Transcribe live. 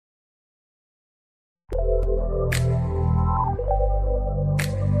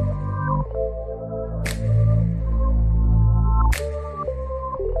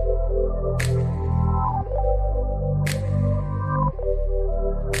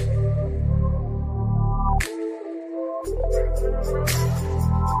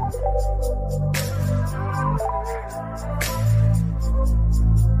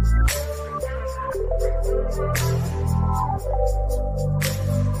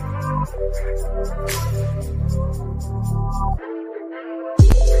I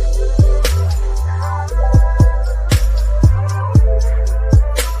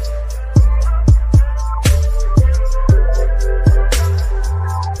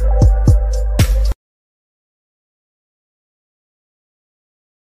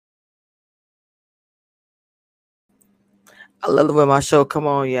love the way my show come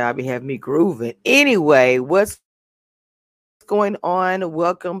on, yeah. I be having me grooving. Anyway, what's going on?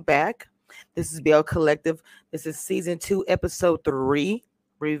 Welcome back. This is Belle Collective. This is season 2, episode 3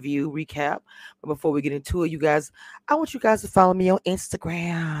 review recap. But before we get into it, you guys, I want you guys to follow me on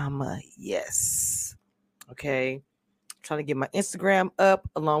Instagram. Yes. Okay. Trying to get my Instagram up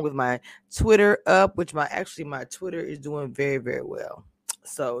along with my Twitter up, which my Twitter is doing very, very well.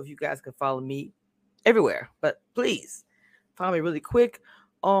 So if you guys can follow me everywhere, but please follow me really quick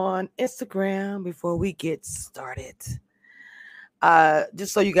on Instagram before we get started.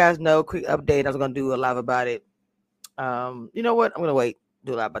 Just so you guys know, quick update. I was gonna do a live about it. You know what? I'm gonna wait.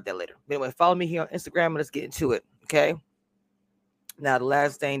 Do a live about that later. But anyway, follow me here on Instagram and let's get into it. Okay. Now the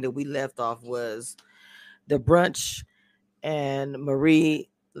last thing that we left off was the brunch and Marie,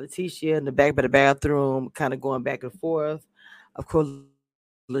 Leticia in the back by the bathroom, kind of going back and forth. Of course,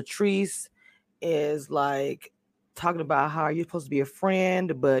 Latrice is like talking about how you're supposed to be a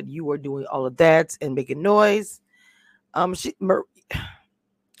friend, but you are doing all of that and making noise.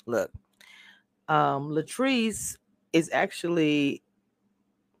 Latrice is actually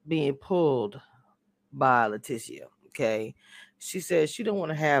being pulled by Leticia. Okay, she says she don't want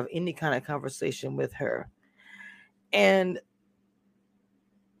to have any kind of conversation with her, and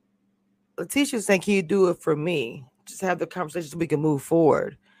Leticia's saying, "Can you do it for me? Just have the conversation so we can move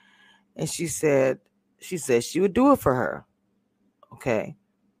forward." And she said she would do it for her. Okay.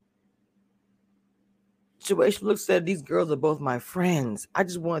 Situation looks at these girls are both my friends. I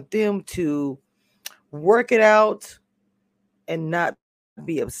just want them to work it out and not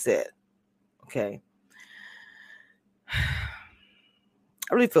be upset. Okay. I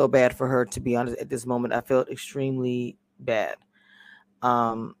really feel bad for her, to be honest. At this moment, I felt extremely bad.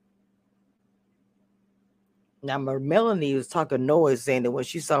 Now, Melanie was talking noise, saying that when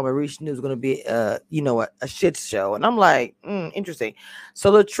she saw Marie, she knew it was going to be, a shit show. And I'm like, interesting.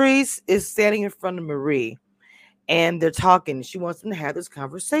 So Latrice is standing in front of Marie, and they're talking. She wants them to have this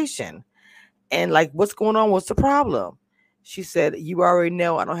conversation. And like, what's going on? What's the problem? She said, you already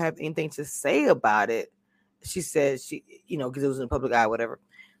know I don't have anything to say about it. She said, because it was in the public eye, whatever.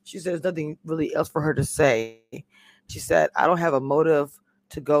 She said, there's nothing really else for her to say. She said, I don't have a motive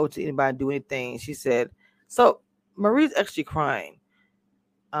to go to anybody and do anything. She said, so Marie's actually crying.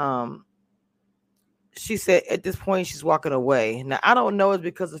 She said at this point she's walking away. Now, I don't know it's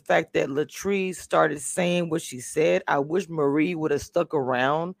because of the fact that Latrice started saying what she said. I wish Marie would have stuck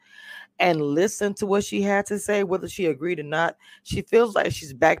around and listened to what she had to say, whether she agreed or not. She feels like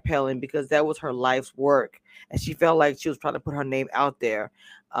she's backpedaling because that was her life's work. And she felt like she was trying to put her name out there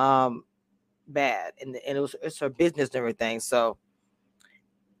bad. And it's her business and everything. So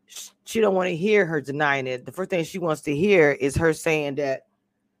she don't want to hear her denying it. The first thing she wants to hear is her saying that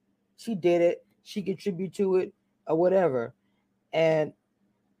she did it, she contributed to it, or whatever. And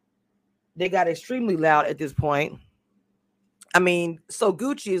they got extremely loud at this point. I mean, so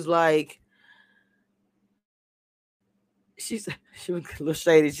Gucci is like, she was a little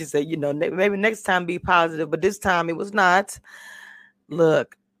shady. She said, maybe next time be positive, but this time it was not.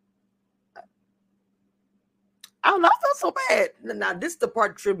 Look, I don't know. I felt so bad. Now, this is the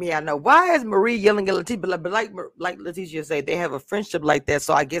part that tripped me out. Now, why is Marie yelling at Leticia? But like Leticia said, they have a friendship like that,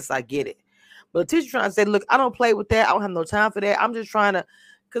 so I guess I get it. But Leticia trying to say, look, I don't play with that. I don't have no time for that. I'm just trying to,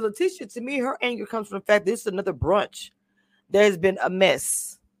 because Leticia, to me, her anger comes from the fact that this is another brunch. There's been a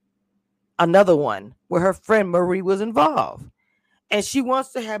mess. Another one where her friend Marie was involved. And she wants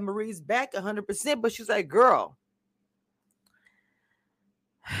to have Marie's back 100%, but she's like, girl.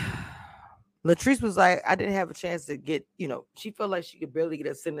 Latrice was like, I didn't have a chance to get, she felt like she could barely get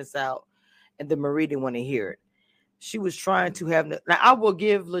a sentence out, and then Marie didn't want to hear it. She was trying to have, now I will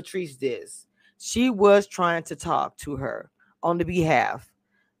give Latrice this. She was trying to talk to her on the behalf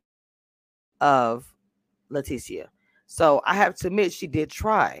of Leticia. So I have to admit, she did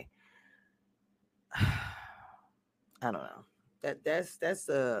try. I don't know. That's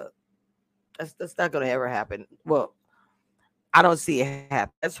not going to ever happen. Well, I don't see it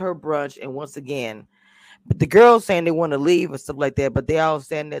happen. That's her brunch, and once again, but the girls saying they want to leave and stuff like that, but they all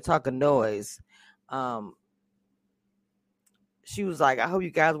standing there talking noise. She was like, I hope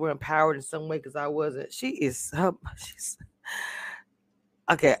you guys were empowered in some way because I wasn't. She's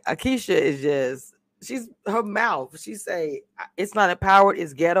okay. Akeisha is just, she's her mouth. She say, it's not empowered,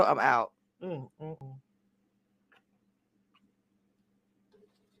 it's ghetto, I'm out. Mm.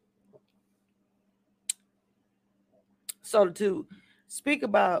 So to speak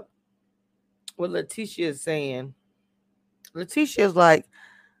about what Letitia is saying, Letitia is like,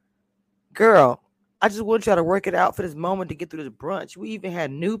 girl, I just want y'all to work it out for this moment to get through this brunch. We even had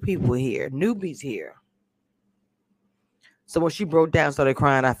new people here, newbies here. So when she broke down, started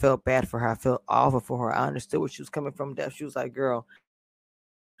crying, I felt bad for her. I felt awful for her. I understood where she was coming from. That she was like, girl.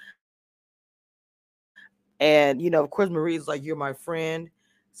 And of course, Marie's like, you're my friend.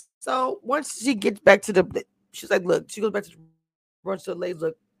 So once she gets back to she's like, look, she goes back to the brunch to the ladies.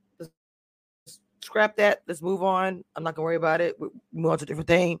 Look, let's scrap that. Let's move on. I'm not gonna worry about it. We move on to a different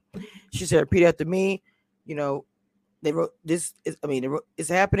thing. She said, repeat after me. You know, they wrote this. It's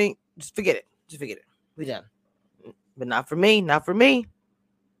happening. Just forget it. Just forget it. We done. But not for me. Not for me.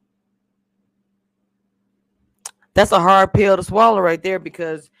 That's a hard pill to swallow right there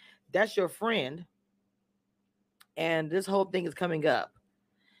because that's your friend, and this whole thing is coming up.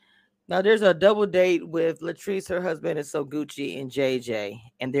 Now there's a double date with Latrice, her husband is so Gucci and JJ,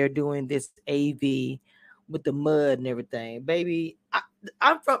 and they're doing this AV with the mud and everything. Baby,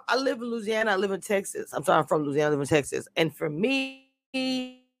 I live in Louisiana, I live in Texas. I'm from Louisiana, I live in Texas. And for me,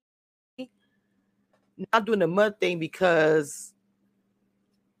 not doing the mud thing because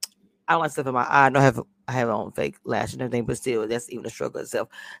I don't like stuff in my eye. I have on fake lash and everything, but still, that's even a struggle itself.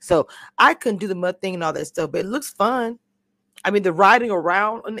 So I couldn't do the mud thing and all that stuff, but it looks fun. I mean, the riding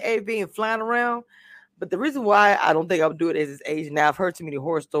around on the AV and flying around. But the reason why I don't think I'll do it at this age now, I've heard too many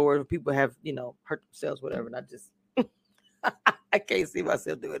horror stories where people have, hurt themselves, whatever. And I just, I can't see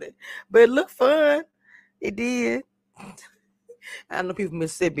myself doing it. But it looked fun. It did. I know people from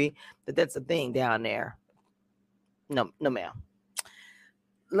Mississippi that's a thing down there. No, no, ma'am.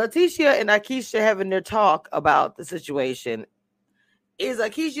 Letitia and Akeisha having their talk about the situation. Is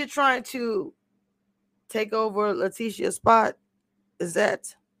Akeisha trying to take over Letitia's spot? Is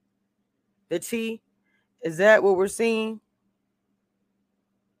that the T? Is that what we're seeing?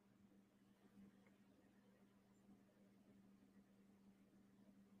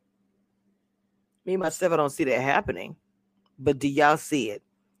 Me myself, I don't see that happening. But do y'all see it?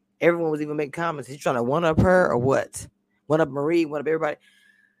 Everyone was even making comments. He's trying to one up her or what? One up Marie, one up everybody.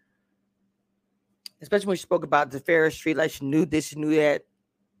 Especially when she spoke about the Ferris Street, like she knew this, she knew that.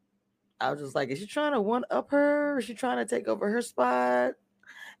 I was just like, is she trying to one up her? Is she trying to take over her spot?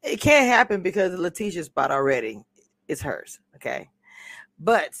 It can't happen because Letitia's spot already is hers. Okay.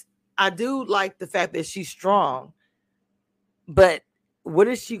 But I do like the fact that she's strong. But what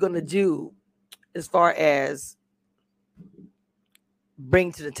is she going to do as far as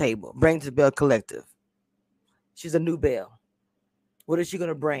bring to the table, bring to the Belle Collective? She's a new Belle. What is she going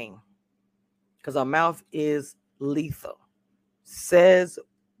to bring? Because her mouth is lethal. Says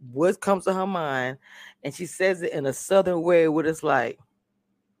what comes to her mind, and she says it in a southern way where it's like,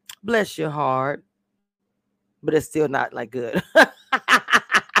 bless your heart, but it's still not like good.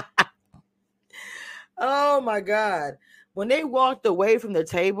 Oh my God. When they walked away from the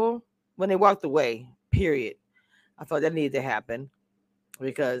table, when they walked away, period, I thought that needed to happen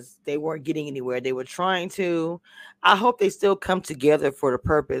because they weren't getting anywhere. They were trying to. I hope they still come together for the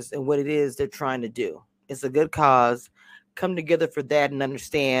purpose and what it is they're trying to do. It's a good cause. Come together for that and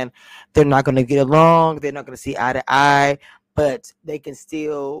understand they're not going to get along. They're not going to see eye to eye, but they can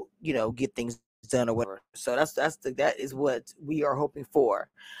still, get things done or whatever. So that is what we are hoping for.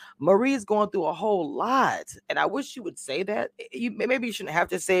 Marie's going through a whole lot, and I wish she would say that. Maybe you shouldn't have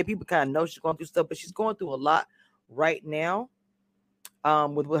to say it. People kind of know she's going through stuff, but she's going through a lot right now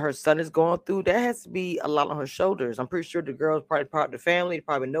with what her son is going through. That has to be a lot on her shoulders. I'm pretty sure the girl's probably part of the family. They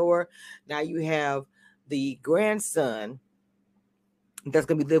probably know her. Now you have the grandson that's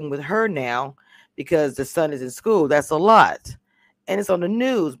going to be living with her now because the son is in school. That's a lot. And it's on the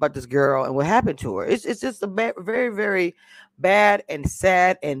news about this girl and what happened to her. It's just a very, very bad and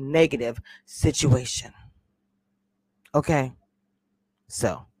sad and negative situation. Okay.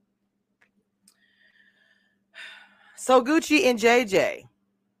 So, Gucci and JJ,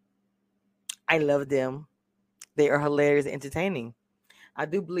 I love them. They are hilarious and entertaining. I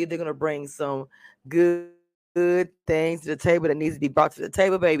do believe they're going to bring some good things to the table that needs to be brought to the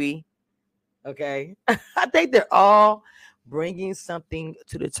table, baby. Okay. I think they're all bringing something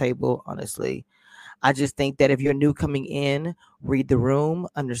to the table, honestly. I just think that if you're new coming in, read the room,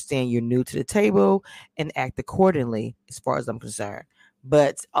 understand you're new to the table, and act accordingly, as far as I'm concerned.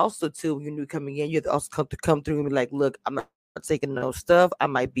 But also, too, when you're new coming in, you have to also come through and be like, look, I'm not taking no stuff. I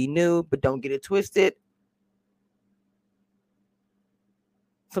might be new, but don't get it twisted.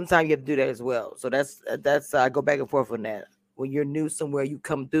 Sometimes you have to do that as well. So that's I go back and forth on that. when you're new somewhere, you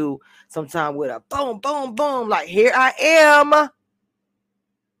come through sometime with a boom, boom, boom, like here I am.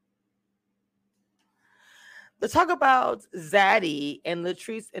 Let's talk about Zaddy and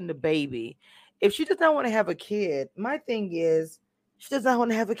Latrice and the baby. If she does not want to have a kid, my thing is she does not want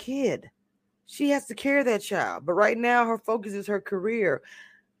to have a kid. She has to carry that child. But right now, her focus is her career.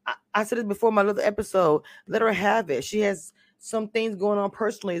 I said it before in my little episode. Let her have it. She has some things going on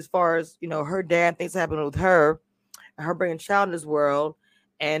personally as far as, her dad, things happening with her bringing a child in this world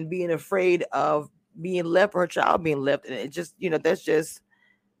and being afraid of being left or her child being left. And it just, that's just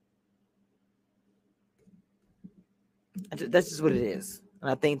what it is. And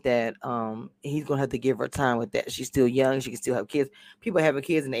I think that he's gonna have to give her time with that. She's still young. She can still have kids. People having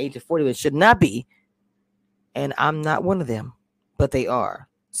kids in the age of 40, it should not be. And I'm not one of them, but they are.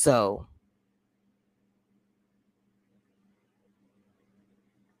 So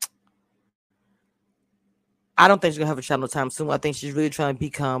I don't think she's gonna have a child no time soon. I think she's really trying to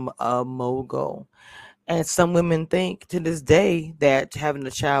become a mogul. And some women think to this day that having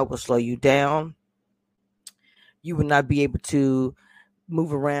a child will slow you down. You will not be able to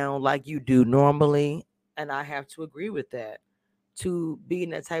move around like you do normally. And I have to agree with that. To be in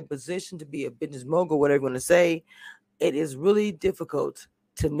that type of position, to be a business mogul, whatever you want to say, it is really difficult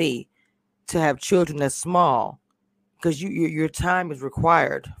to me to have children that's small because your time is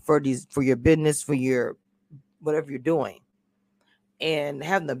required for your business, for your whatever you're doing. And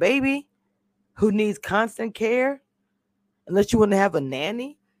having a baby who needs constant care, unless you want to have a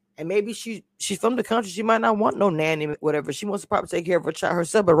nanny, and maybe she's from the country, she might not want no nanny, whatever. She wants to probably take care of her child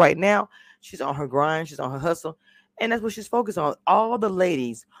herself, but right now she's on her grind, she's on her hustle, and that's what she's focused on. All the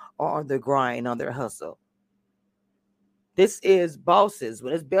ladies are on their grind, on their hustle. This is bosses.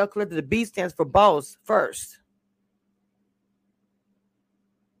 When it's Belle Collective, the B stands for boss first.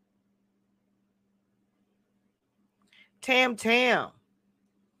 Tam.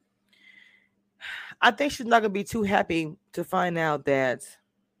 I think she's not gonna be too happy to find out that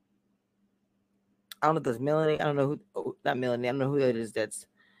I don't know if that's Melanie. I don't know not Melanie. I don't know who that is. That's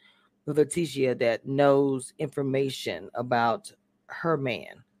with Leticia that knows information about her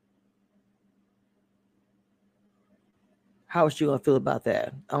man. How is she gonna feel about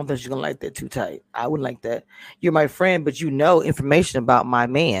that? I don't think she's gonna like that too tight. I wouldn't like that. You're my friend, but you know information about my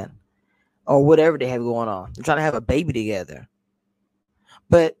man or whatever they have going on. They're trying to have a baby together.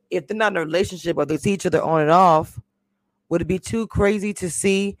 But if they're not in a relationship or they see each other on and off, would it be too crazy to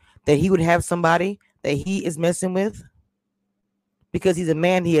see that he would have somebody that he is messing with? Because he's a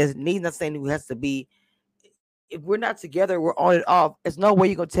man, he's not saying he has to be. If we're not together, we're on and off. There's no way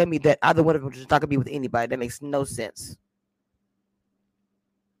you're gonna tell me that either one of them is not gonna be with anybody. That makes no sense.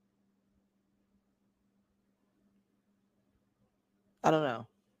 I don't know.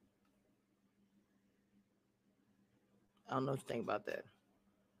 I don't know what you think about that.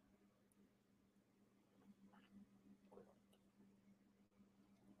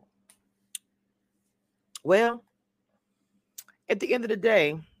 Well, at the end of the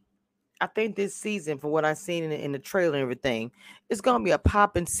day, I think this season, from what I've seen in the trailer and everything, it's gonna be a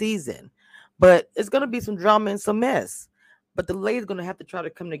popping season, but it's gonna be some drama and some mess. But the ladies gonna have to try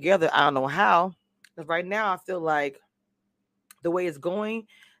to come together. I don't know how, because right now I feel like the way it's going,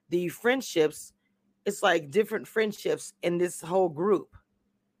 the friendships, it's like different friendships in this whole group,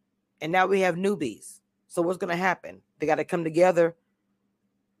 and now we have newbies. So what's gonna happen? They got to come together.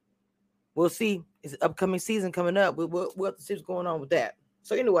 We'll see. It's an upcoming season coming up. We'll have to see what's going on with that.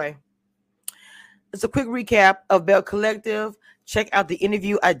 So anyway, it's a quick recap of Belle Collective. Check out the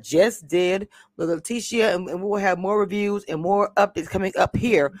interview I just did with Leticia, and we'll have more reviews and more updates coming up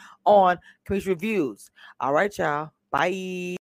here on Community Reviews. All right, y'all. Bye.